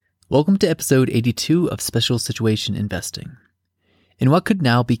Welcome to episode 82 of Special Situation Investing. In what could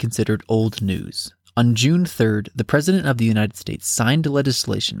now be considered old news, on June 3rd, the President of the United States signed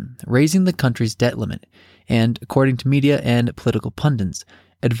legislation raising the country's debt limit and, according to media and political pundits,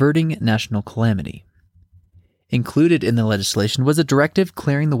 averting national calamity. Included in the legislation was a directive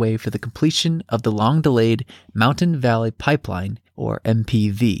clearing the way for the completion of the long-delayed Mountain Valley Pipeline, or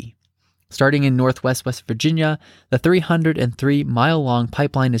MPV. Starting in northwest West Virginia, the 303-mile-long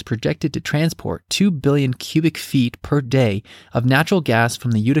pipeline is projected to transport 2 billion cubic feet per day of natural gas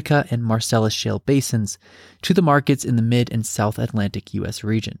from the Utica and Marcellus shale basins to the markets in the mid and South Atlantic U.S.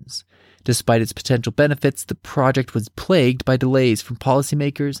 regions. Despite its potential benefits, the project was plagued by delays from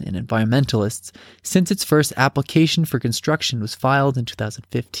policymakers and environmentalists since its first application for construction was filed in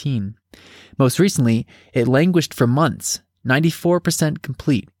 2015. Most recently, it languished for months, 94%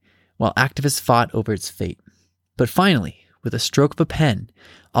 complete, while activists fought over its fate. But finally, with a stroke of a pen,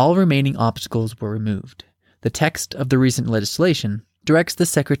 all remaining obstacles were removed. The text of the recent legislation directs the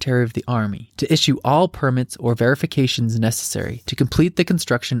Secretary of the Army to issue all permits or verifications necessary to complete the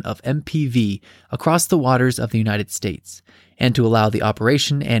construction of MPV across the waters of the United States, and to allow the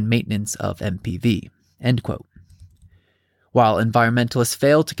operation and maintenance of MPV. End quote. While environmentalists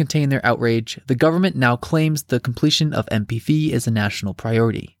failed to contain their outrage, the government now claims the completion of MPV is a national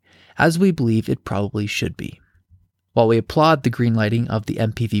priority, as we believe it probably should be. While we applaud the greenlighting of the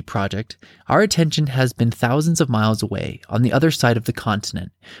MPV project, our attention has been thousands of miles away on the other side of the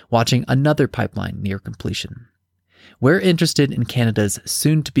continent, watching another pipeline near completion. We're interested in Canada's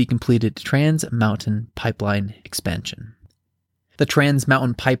soon-to-be-completed Trans Mountain Pipeline expansion. The Trans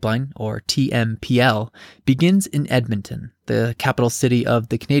Mountain Pipeline, or TMPL, begins in Edmonton, the capital city of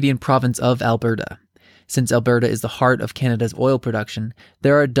the Canadian province of Alberta. Since Alberta is the heart of Canada's oil production,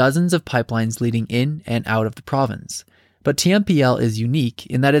 there are dozens of pipelines leading in and out of the province. But TMPL is unique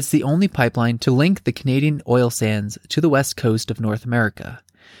in that it's the only pipeline to link the Canadian oil sands to the west coast of North America.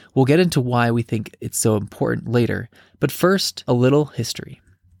 We'll get into why we think it's so important later, but first, a little history.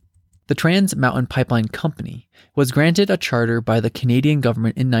 The Trans Mountain Pipeline Company was granted a charter by the Canadian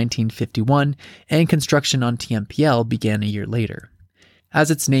government in 1951, and construction on TMPL began a year later. As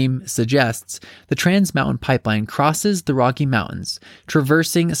its name suggests, the Trans Mountain Pipeline crosses the Rocky Mountains,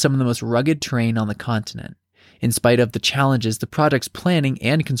 traversing some of the most rugged terrain on the continent. In spite of the challenges, the project's planning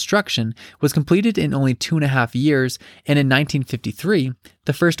and construction was completed in only 2.5 years, and in 1953,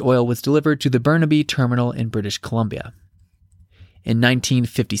 the first oil was delivered to the Burnaby Terminal in British Columbia. In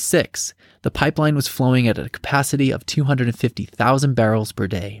 1956, the pipeline was flowing at a capacity of 250,000 barrels per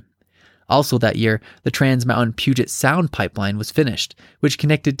day. Also that year, the Trans Mountain Puget Sound Pipeline was finished, which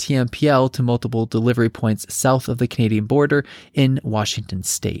connected TMPL to multiple delivery points south of the Canadian border in Washington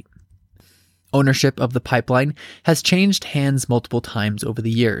state. Ownership of the pipeline has changed hands multiple times over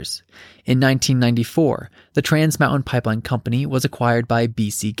the years. In 1994, the Trans Mountain Pipeline Company was acquired by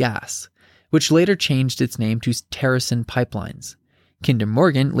BC Gas, which later changed its name to Terrasson Pipelines. Kinder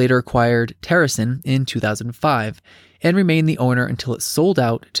Morgan later acquired Terrasson in 2005 and remained the owner until it sold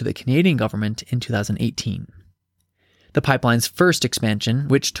out to the Canadian government in 2018. The pipeline's first expansion,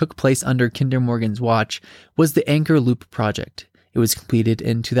 which took place under Kinder Morgan's watch, was the Anchor Loop project. It was completed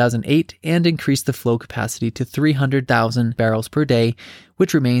in 2008 and increased the flow capacity to 300,000 barrels per day,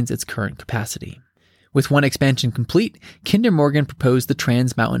 which remains its current capacity. With one expansion complete, Kinder Morgan proposed the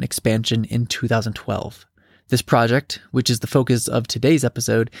Trans Mountain expansion in 2012. This project, which is the focus of today's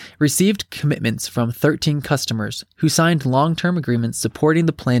episode, received commitments from 13 customers who signed long-term agreements supporting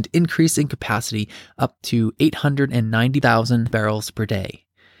the planned increase in capacity up to 890,000 barrels per day.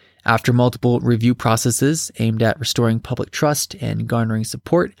 After multiple review processes aimed at restoring public trust and garnering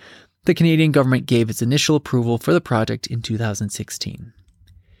support, the Canadian government gave its initial approval for the project in 2016.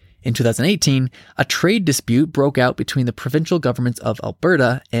 In 2018, a trade dispute broke out between the provincial governments of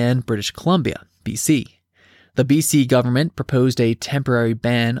Alberta and British Columbia, BC. The BC government proposed a temporary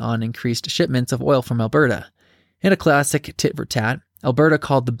ban on increased shipments of oil from Alberta. In a classic tit-for-tat, Alberta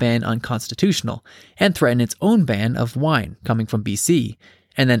called the ban unconstitutional and threatened its own ban of wine coming from BC,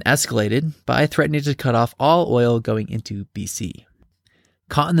 and then escalated by threatening to cut off all oil going into BC.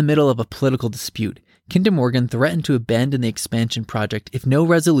 Caught in the middle of a political dispute, Kinder Morgan threatened to abandon the expansion project if no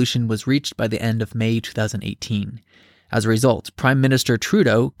resolution was reached by the end of May 2018. As a result, Prime Minister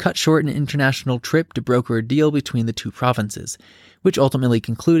Trudeau cut short an international trip to broker a deal between the two provinces, which ultimately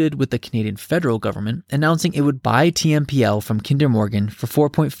concluded with the Canadian federal government announcing it would buy TMPL from Kinder Morgan for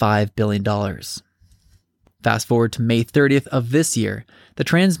 $4.5 billion. Fast forward to May 30th of this year, the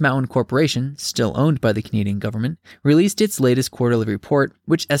Trans Mountain Corporation, still owned by the Canadian government, released its latest quarterly report,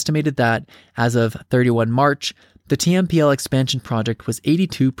 which estimated that, as of 31 March, the TMPL expansion project was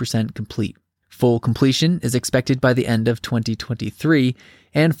 82% complete. Full completion is expected by the end of 2023,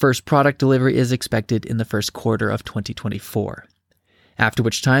 and first product delivery is expected in the first quarter of 2024, after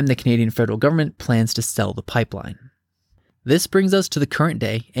which time the Canadian federal government plans to sell the pipeline. This brings us to the current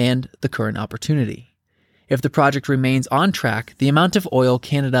day and the current opportunity. If the project remains on track, the amount of oil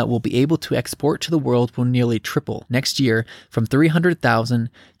Canada will be able to export to the world will nearly triple next year from 300,000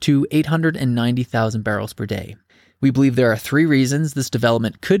 to 890,000 barrels per day. We believe there are 3 reasons this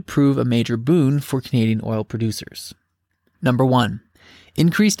development could prove a major boon for Canadian oil producers. Number 1,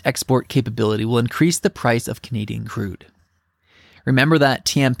 increased export capability will increase the price of Canadian crude. Remember that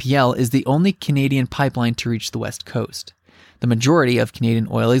TMPL is the only Canadian pipeline to reach the West Coast. The majority of Canadian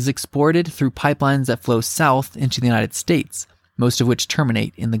oil is exported through pipelines that flow south into the United States, most of which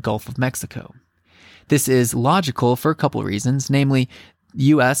terminate in the Gulf of Mexico. This is logical for a couple of reasons, namely, the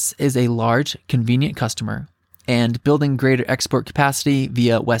U.S. is a large, convenient customer, and building greater export capacity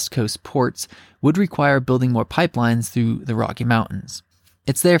via West Coast ports would require building more pipelines through the Rocky Mountains.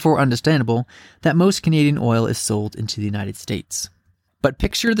 It's therefore understandable that most Canadian oil is sold into the United States. But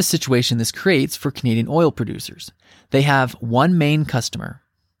picture the situation this creates for Canadian oil producers. They have one main customer.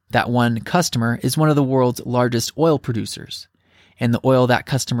 That one customer is one of the world's largest oil producers, and the oil that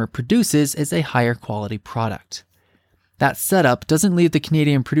customer produces is a higher quality product. That setup doesn't leave the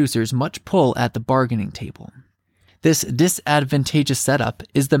Canadian producers much pull at the bargaining table. This disadvantageous setup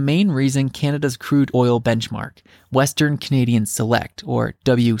is the main reason Canada's crude oil benchmark, Western Canadian Select, or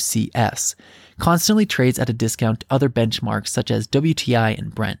WCS, constantly trades at a discount to other benchmarks such as WTI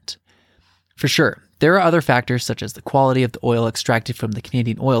and Brent. For sure, there are other factors such as the quality of the oil extracted from the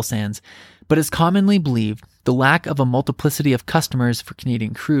Canadian oil sands, but it's commonly believed the lack of a multiplicity of customers for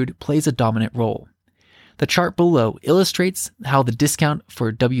Canadian crude plays a dominant role. The chart below illustrates how the discount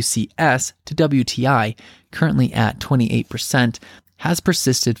for WCS to WTI, currently at 28%, has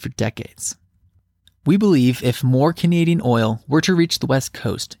persisted for decades. We believe if more Canadian oil were to reach the West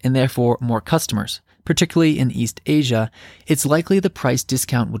Coast, and therefore more customers, particularly in East Asia, it's likely the price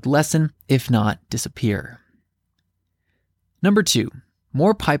discount would lessen, if not disappear. Number 2,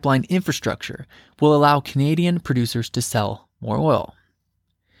 more pipeline infrastructure will allow Canadian producers to sell more oil.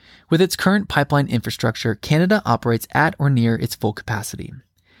 With its current pipeline infrastructure, Canada operates at or near its full capacity.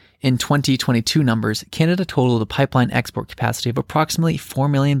 In 2022 numbers, Canada totaled a pipeline export capacity of approximately 4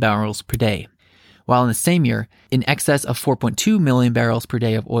 million barrels per day, while in the same year, in excess of 4.2 million barrels per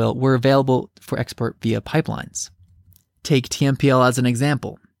day of oil were available for export via pipelines. Take TMPL as an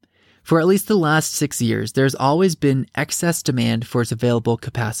example. For at least the last 6 years, there's always been excess demand for its available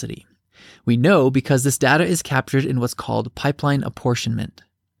capacity. We know because this data is captured in what's called pipeline apportionment.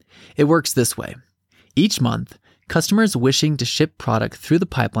 It works this way. Each month, customers wishing to ship product through the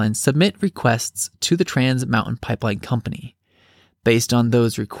pipeline submit requests to the Trans Mountain Pipeline Company. Based on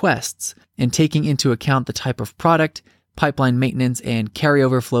those requests, and taking into account the type of product, pipeline maintenance, and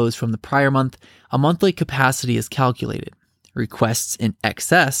carryover flows from the prior month, a monthly capacity is calculated. Requests in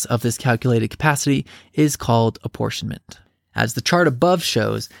excess of this calculated capacity is called apportionment. As the chart above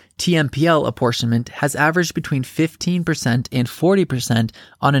shows, TMPL apportionment has averaged between 15% and 40%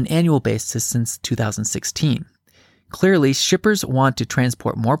 on an annual basis since 2016. Clearly, shippers want to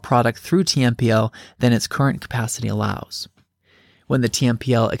transport more product through TMPL than its current capacity allows. When the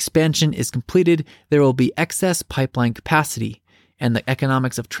TMPL expansion is completed, there will be excess pipeline capacity, and the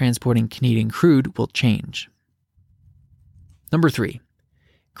economics of transporting Canadian crude will change. Number 3.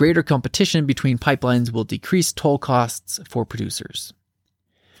 Greater competition between pipelines will decrease toll costs for producers.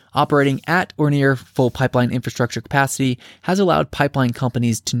 Operating at or near full pipeline infrastructure capacity has allowed pipeline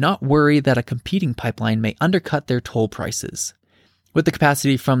companies to not worry that a competing pipeline may undercut their toll prices. With the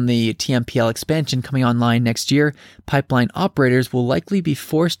capacity from the TMPL expansion coming online next year, pipeline operators will likely be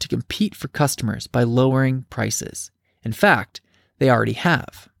forced to compete for customers by lowering prices. In fact, they already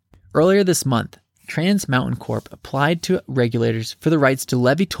have. Earlier this month, Trans Mountain Corp applied to regulators for the rights to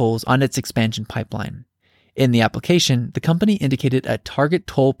levy tolls on its expansion pipeline. In the application, the company indicated a target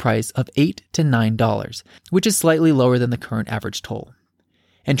toll price of $8 to $9, which is slightly lower than the current average toll.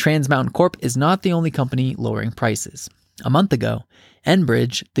 And Trans Mountain Corp is not the only company lowering prices. A month ago,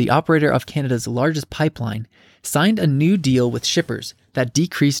 Enbridge, the operator of Canada's largest pipeline, signed a new deal with shippers that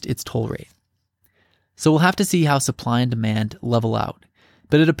decreased its toll rate. So we'll have to see how supply and demand level out.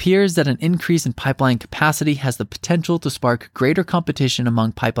 But it appears that an increase in pipeline capacity has the potential to spark greater competition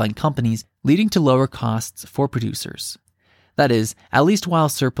among pipeline companies, leading to lower costs for producers. That is, at least while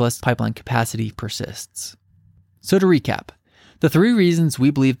surplus pipeline capacity persists. So to recap, the 3 reasons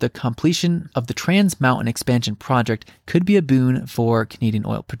we believe the completion of the Trans Mountain expansion project could be a boon for Canadian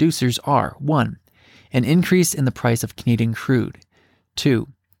oil producers are: 1. an increase in the price of Canadian crude. 2,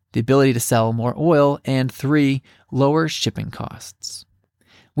 the ability to sell more oil. And 3, lower shipping costs.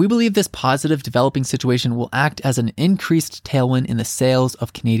 We believe this positive developing situation will act as an increased tailwind in the sales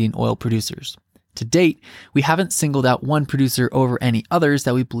of Canadian oil producers. To date, we haven't singled out one producer over any others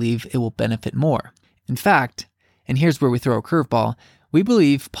that we believe it will benefit more. In fact, and here's where we throw a curveball, we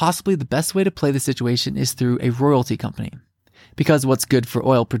believe possibly the best way to play the situation is through a royalty company. Because what's good for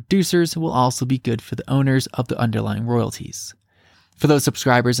oil producers will also be good for the owners of the underlying royalties. For those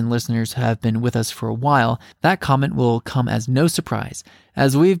subscribers and listeners who have been with us for a while, that comment will come as no surprise,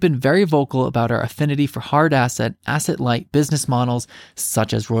 as we've been very vocal about our affinity for hard asset-light business models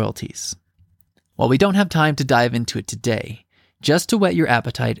such as royalties. While we don't have time to dive into it today, just to whet your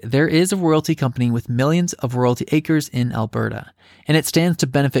appetite, there is a royalty company with millions of royalty acres in Alberta, and it stands to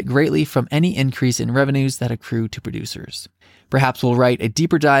benefit greatly from any increase in revenues that accrue to producers. Perhaps we'll write a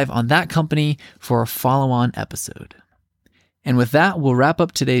deeper dive on that company for a follow-on episode. And with that, we'll wrap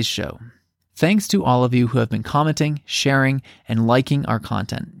up today's show. Thanks to all of you who have been commenting, sharing, and liking our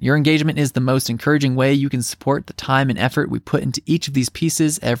content. Your engagement is the most encouraging way you can support the time and effort we put into each of these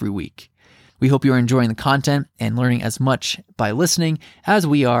pieces every week. We hope you are enjoying the content and learning as much by listening as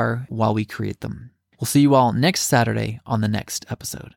we are while we create them. We'll see you all next Saturday on the next episode.